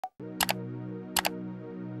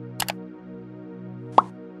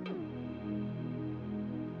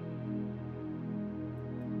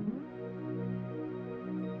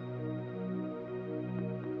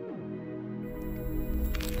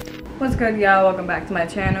What's good, y'all? Welcome back to my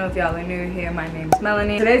channel. If y'all are new here, my name is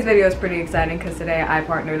Melanie. Today's video is pretty exciting because today I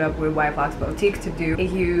partnered up with WHITEFOX Boutique to do a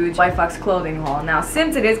huge WHITEFOX clothing haul. Now,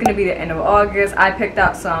 since it is going to be the end of August, I picked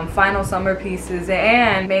out some final summer pieces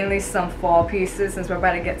and mainly some fall pieces since we're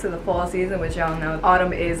about to get to the fall season, which y'all know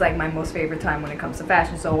autumn is like my most favorite time when it comes to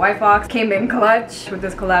fashion. So WHITEFOX came in clutch with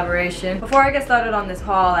this collaboration. Before I get started on this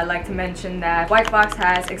haul, I'd like to mention that WHITEFOX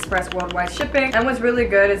has express worldwide shipping, and what's really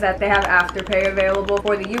good is that they have Afterpay available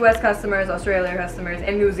for the US customers, Australia customers,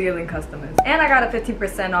 and New Zealand customers. And I got a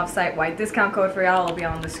 15% off site-wide discount code for y'all. It'll be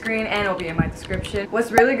on the screen and it'll be in my description. What's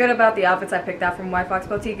really good about the outfits I picked out from WHITEFOX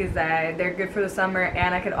Boutique is that they're good for the summer,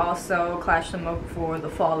 and I could also clash them up for the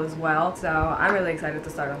fall as well. So I'm really excited to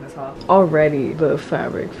start on this haul. Already the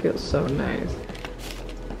fabric feels so nice.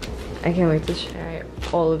 I can't wait to try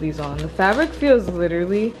all of these on. The fabric feels legit.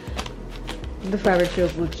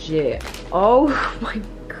 Oh my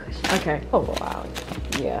gosh. Okay. Oh wow.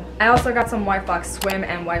 Yeah. I also got some WHITEFOX swim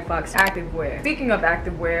and WHITEFOX activewear. Speaking of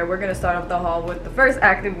activewear, we're gonna start off the haul with the first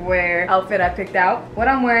activewear outfit I picked out. What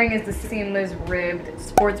I'm wearing is the seamless ribbed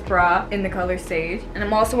sports bra in the color sage, and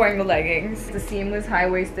I'm also wearing the leggings, the seamless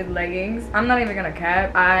high-waisted leggings. I'm not even gonna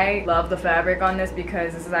cap, I love the fabric on this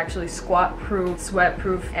because this is actually squat proof, sweat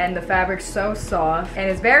proof, and the fabric's so soft and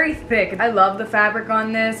it's very thick. I love the fabric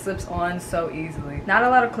on this. Slips on so easily. Not a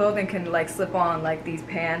lot of clothing can like slip on like these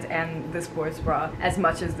pants and the sports bra as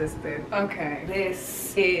much as this did. Okay,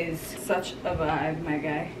 this is such a vibe, my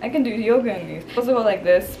guy. I can do yoga in these. Also go like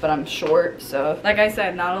this, but I'm short, so like I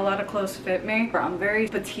said, not a lot of clothes fit me. I'm very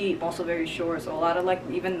petite, also very short, so a lot of like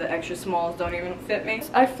even the extra smalls don't even fit me.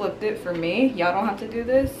 I flipped it for me. Y'all don't have to do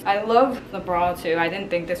this. I love the bra too. I didn't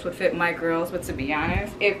think this would fit my girls, but to be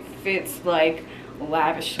honest, it fits like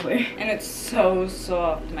lavishly, and it's so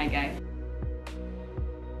soft, my guy.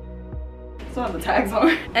 So the tags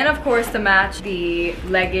on. And of course, to match the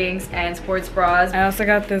leggings and sports bras, I also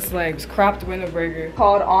got this like cropped windbreaker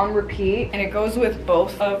called On Repeat, and it goes with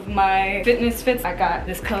both of my fitness fits. I got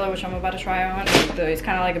this color, which I'm about to try on. It's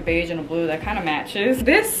kind of like a beige and a blue that kind of matches.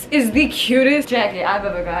 This is the cutest jacket I've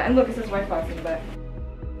ever got, and look, it says WHITEFOX in the back.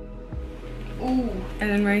 Ooh. And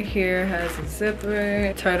then right here has a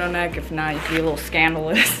zipper, turtleneck. If not, you can be a little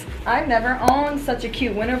scandalous. I've never owned such a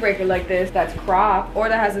cute windbreaker like this that's cropped or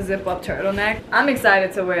that has a zip up turtleneck. I'm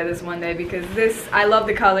excited to wear this one day because I love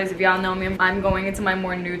the colors. If y'all know me, I'm going into my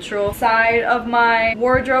more neutral side of my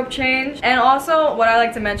wardrobe change. And also what I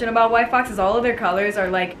like to mention about WHITEFOX is all of their colors are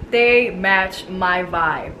like, they match my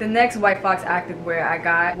vibe. The next WHITEFOX activewear I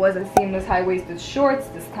got was a seamless high-waisted shorts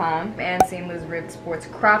this time and seamless ribbed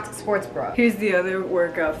cropped sports bra. Here's the other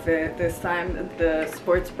workout fit. This time the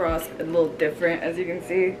sports bra's a little different, as you can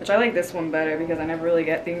see, which I like this one better because I never really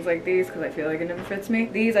get things like these because I feel like it never fits me.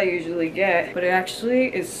 These I usually get, but it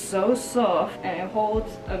actually is so soft and it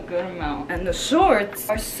holds a good amount. And the shorts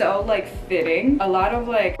are so like fitting. A lot of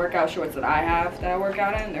like workout shorts that I have that I work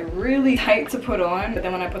out in, they're really tight to put on, but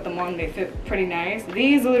then when I put them on, they fit pretty nice.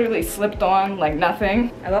 These literally slipped on like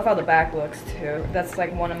nothing. I love how the back looks too. That's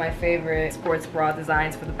like one of my favorite sports bra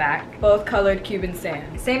designs for the back. Both colored Cuban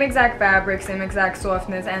sand. Same exact fabric, same exact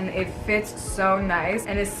softness, and it fits so nice,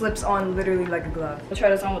 and it slips on literally like a glove. I'll try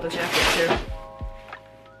this on with the jacket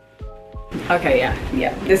too. Okay,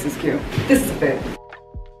 yeah, this is cute. This is a fit.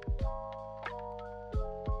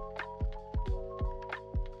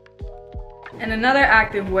 And another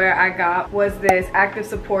activewear I got was this Active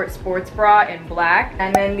Support sports bra in black,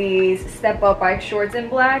 and then these Step Up bike shorts in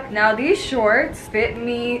black. Now these shorts fit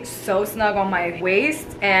me so snug on my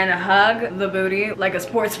waist and hug the booty like a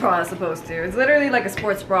sports bra is supposed to. It's literally like a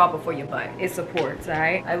sports bra before your butt. It supports,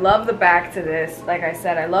 alright? I love the back to this. Like I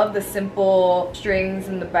said, I love the simple strings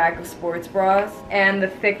in the back of sports bras, and the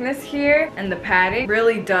thickness here and the padding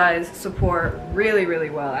really does support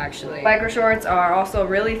really well, actually. Biker shorts are also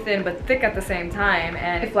really thin but thick at the same time,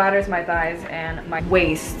 and it flatters my thighs and my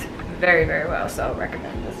waist very well, so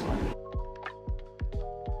recommend this one.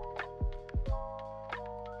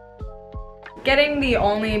 Getting the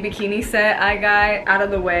only bikini set I got out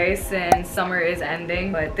of the way since summer is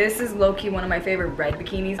ending, but this is low-key one of my favorite red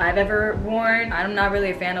bikinis I've ever worn. I'm not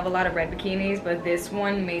really a fan of a lot of red bikinis, but this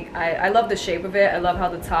one I love the shape of it. I love how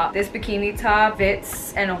this bikini top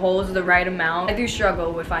fits and holds the right amount. I do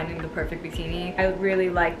struggle with finding the perfect bikini. I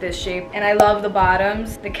really like this shape, and I love the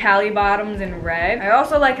bottoms, the Cali bottoms in red. I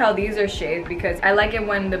also like how these are shaped because I like it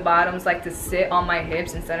when the bottoms like to sit on my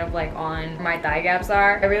hips instead of like on where my thigh gaps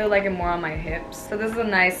are. I really like it more on my hips. hips. So this is a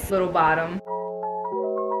nice little bottom.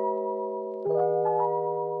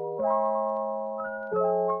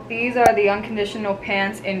 These are the unconditional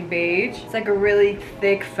pants in beige. It's like a really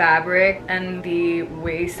thick fabric, and the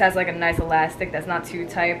waist has like a nice elastic that's not too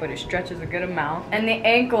tight, but it stretches a good amount. And the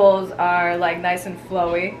ankles are like nice and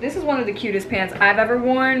flowy. This is one of the cutest pants I've ever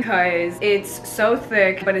worn because it's so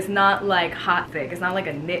thick, but it's not like hot thick. It's not like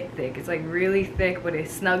a knit thick. It's like really thick, but it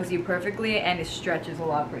snugs you perfectly and it stretches a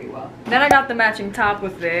lot pretty well. Then I got the matching top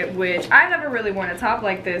with it, which I've never really worn a top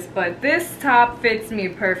like this, but this top fits me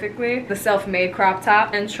perfectly. The self-made crop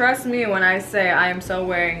top. And trust me when I say I am so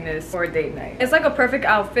wearing this for a date night. It's like a perfect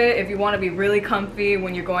outfit if you want to be really comfy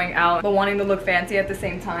when you're going out, but wanting to look fancy at the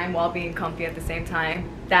same time while being comfy at the same time.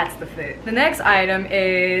 That's the fit. The next item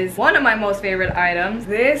is one of my most favorite items.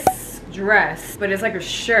 This dress, but it's like a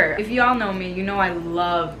shirt. If y'all know me, you know I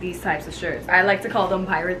love these types of shirts. I like to call them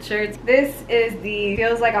pirate shirts. This is the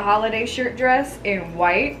feels like a holiday shirt dress in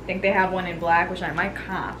white. I think they have one in black, which I might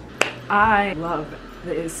cop. I love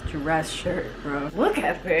this dress shirt, bro. Look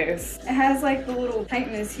at this. It has like the little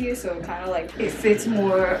tightness here, so it kind of like it fits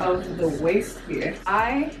more of the waist here.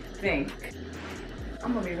 I think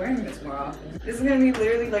I'm gonna be wearing this more often. This is gonna be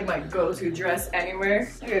literally like my go-to dress anywhere.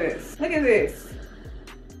 Look at this. Look at this.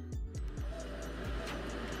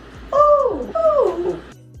 Ooh, ooh.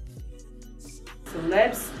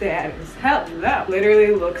 Celeb status. Hello.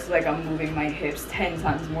 Literally looks like I'm moving my hips 10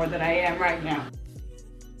 times more than I am right now.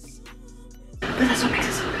 But that's what makes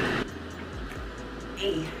it so good.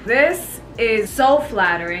 Hey. This is so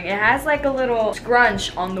flattering. It has like a little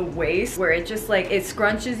scrunch on the waist where it just like it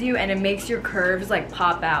scrunches you and it makes your curves like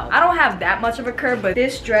pop out. I don't have that much of a curve, but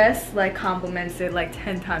this dress like complements it like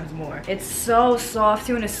 10 times more. It's so soft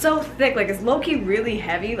too, and it's so thick. Like it's low-key really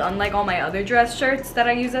heavy, unlike all my other dress shirts that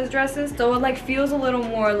I use as dresses. So it like feels a little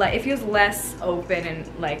more like, it feels less open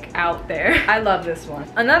and like out there. I love this one.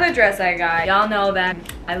 Another dress I got, y'all know that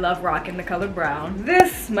I love rocking the color brown.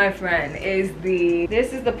 This, my friend, is the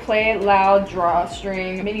Play It Loud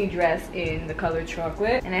drawstring mini dress in the color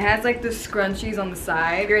chocolate, and it has like the scrunchies on the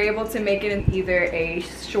side. You're able to make it in either a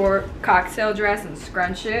short cocktail dress and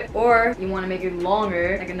scrunch it, or you want to make it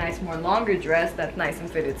longer, like a nice more longer dress that's nice and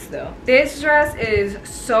fitted still. This dress is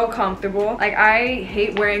so comfortable. Like I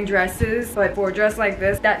hate wearing dresses, but for a dress like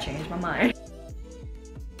this, that changed my mind.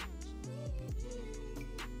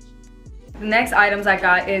 The next items I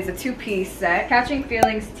got is a two-piece set. Catching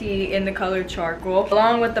Feelings tee in the color charcoal,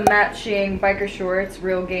 along with the matching biker shorts,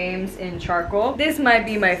 Real Games in charcoal. This might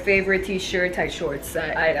be my favorite t-shirt tight shorts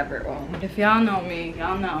set I'd ever own. If y'all know me,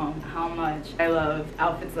 y'all know how much I love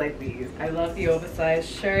outfits like these. I love the oversized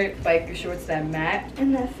shirt, biker shorts that match,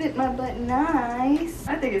 and that fit my butt nice.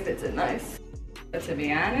 I think it fits it nice. But to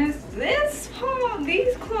be honest,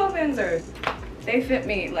 these clothings they fit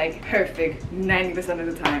me like perfect 90% of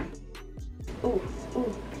the time. Ooh,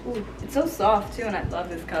 ooh, ooh. It's so soft too, and I love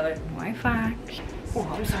this color. Wi-Fi. Oh,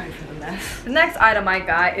 I'm sorry for the mess. The next item I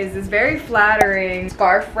got is this very flattering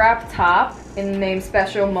scarf wrap top in the name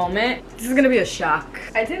Special Moment. This is gonna be a shock.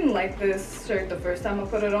 I didn't like this shirt the first time I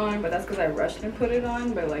put it on, but that's because I rushed and put it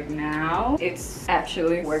on. But like now, it's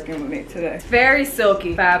actually working with me today. It's very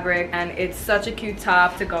silky fabric, and it's such a cute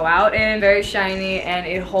top to go out in. Very shiny, and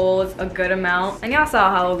it holds a good amount. And y'all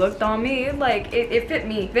saw how it looked on me. It fit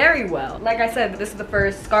me very well. Like I said, this is the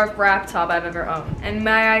first scarf wrap top I've ever owned. And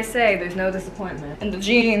may I say, there's no disappointment. And the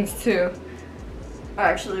jeans too are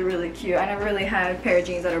actually really cute. I never really had a pair of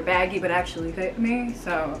jeans that are baggy but actually fit me,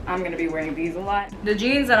 so I'm gonna be wearing these a lot. The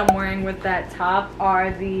jeans that I'm wearing with that top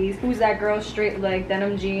are these Who's That Girl straight leg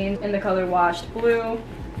denim jeans in the color washed blue.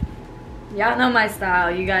 Y'all know my style.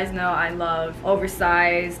 You guys know I love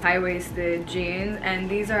oversized, high-waisted jeans, and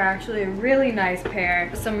these are actually a really nice pair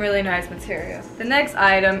with some really nice material. The next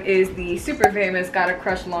item is the super famous Gotta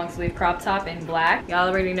Crush long sleeve crop top in black. Y'all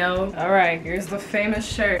already know. Alright, here's the famous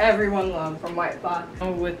shirt everyone loves from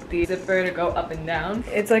WHITEFOX with the zipper to go up and down.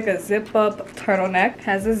 It's like a zip-up turtleneck.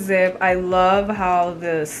 Has a zip. I love how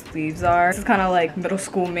the sleeves are. This is kind of like middle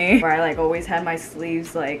school me, where I like always had my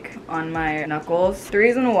sleeves like on my knuckles. The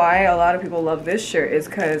reason why a lot of people love this shirt is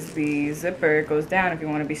because the zipper goes down if you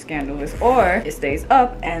want to be scandalous, or it stays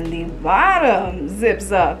up and the bottom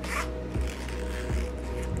zips up.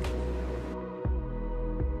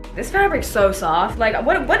 This fabric's so soft. Like,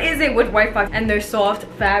 what is it with WHITEFOX and their soft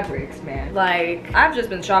fabrics, man? Like, I've just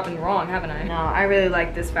been shopping wrong, haven't I? No, I really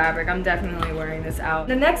like this fabric. I'm definitely wearing this out.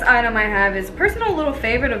 The next item I have is a personal little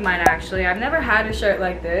favorite of mine, actually. I've never had a shirt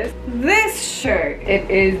like this. This shirt, it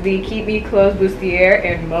is the Keep Me Close Bustier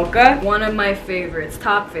in Mocha. One of my favorites,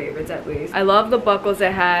 top favorites at least. I love the buckles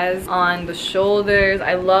it has on the shoulders.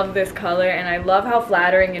 I love this color, and I love how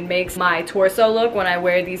flattering it makes my torso look when I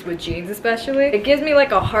wear these with jeans especially. It gives me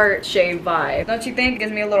like a heart shape vibe. Don't you think? It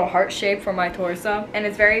gives me a little heart shape for my torso. And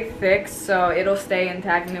it's very thick, so it'll stay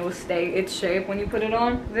intact and it will stay its shape when you put it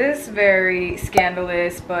on. This very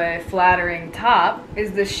scandalous but flattering top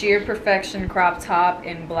is the Sheer Perfection crop top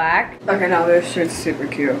in black. Okay, now this shirt's super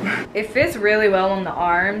cute. It fits really well on the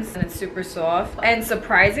arms and it's super soft. And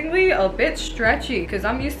surprisingly, a bit stretchy because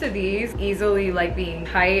I'm used to these easily like being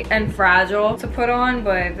tight and fragile to put on,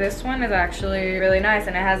 but this one is actually really nice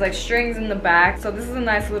and it has like strings in the back, so this is a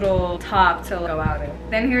nice little top to go out in.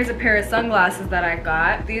 Then here's a pair of sunglasses that I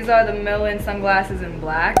got. These are the Millen sunglasses in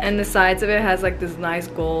black, and the sides of it has like this nice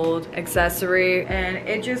gold accessory, and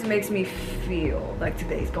it just makes me feel like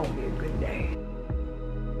today's gonna be a good day.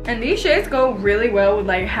 And these shades go really well with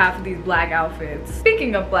like half of these black outfits.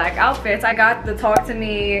 Speaking of black outfits, I got the Talk to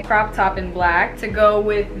Me crop top in black to go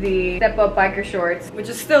with the Step Up biker shorts, which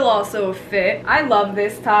is still also a fit. I love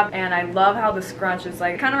this top and I love how the scrunch is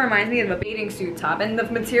like, kind of reminds me of a bathing suit top, and the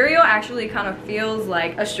material actually kind of feels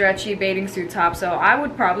like a stretchy bathing suit top, so I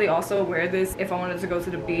would probably also wear this if I wanted to go to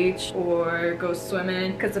the beach or go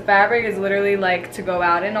swimming, because the fabric is literally like to go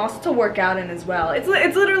out and also to work out in as well. It's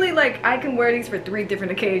literally like I can wear these for 3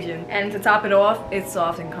 different occasions. And to top it off, it's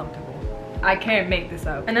soft and comfortable. I can't make this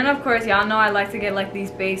up. And then of course, y'all know I like to get like these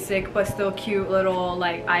basic but still cute little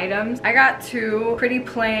like items. I got 2 pretty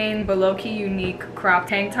plain but low-key unique crop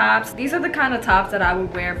tank tops. These are the kind of tops that I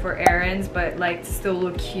would wear for errands but like to still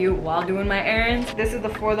look cute while doing my errands. This is the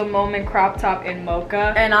For the Moment crop top in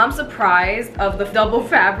Mocha, and I'm surprised of the double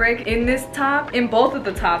fabric in this top, in both of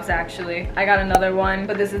the tops actually. I got another one,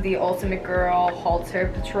 but this is the Ultimate Girl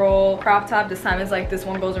Halter Patrol crop top. This time it's like this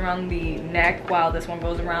one goes around the neck while this one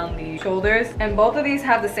goes around the shoulders. And both of these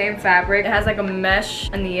have the same fabric. It has like a mesh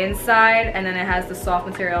on the inside and then it has the soft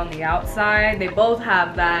material on the outside. They both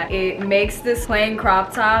have that. It makes this plain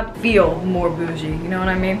crop top feel more bougie, you know what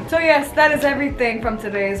I mean? So yes, that is everything from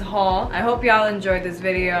today's haul. I hope y'all enjoyed this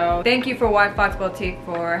video. Thank you for WHITEFOX Boutique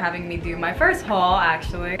for having me do my first haul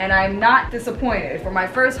actually, and I'm not disappointed. For my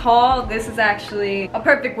first haul, this is actually a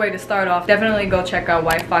perfect way to start off. Definitely go check out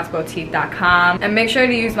whitefoxboutique.com and make sure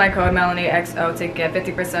to use my code MelanieXO to get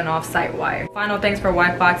 50% off site-wide. Final thanks for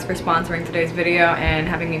WHITEFOX for sponsoring today's video and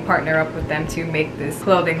having me partner up with them to make this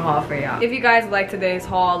clothing haul for y'all. If you guys liked today's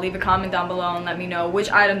haul, leave a comment down below and let me know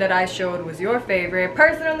which item that I showed was your favorite.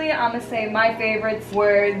 Personally, I'm gonna say my favorites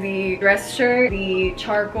were the dress shirt, the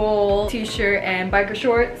charcoal t-shirt and biker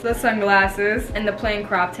shorts, the sunglasses, and the plain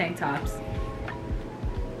crop tank tops.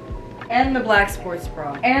 And the black sports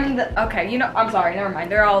bra. And okay, you know, I'm sorry, never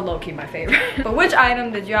mind. They're all low-key my favorite. But which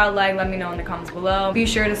item did y'all like? Let me know in the comments below. Be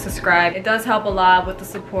sure to subscribe. It does help a lot with the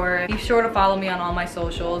support. Be sure to follow me on all my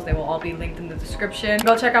socials. They will all be linked in the description.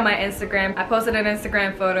 Go check out my Instagram. I posted an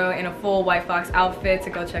Instagram photo in a full WHITEFOX outfit,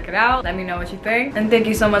 so go check it out. Let me know what you think. And thank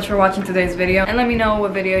you so much for watching today's video. And let me know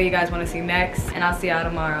what video you guys want to see next. And I'll see y'all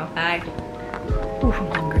tomorrow. Bye. Ooh,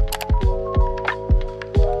 I'm hungry.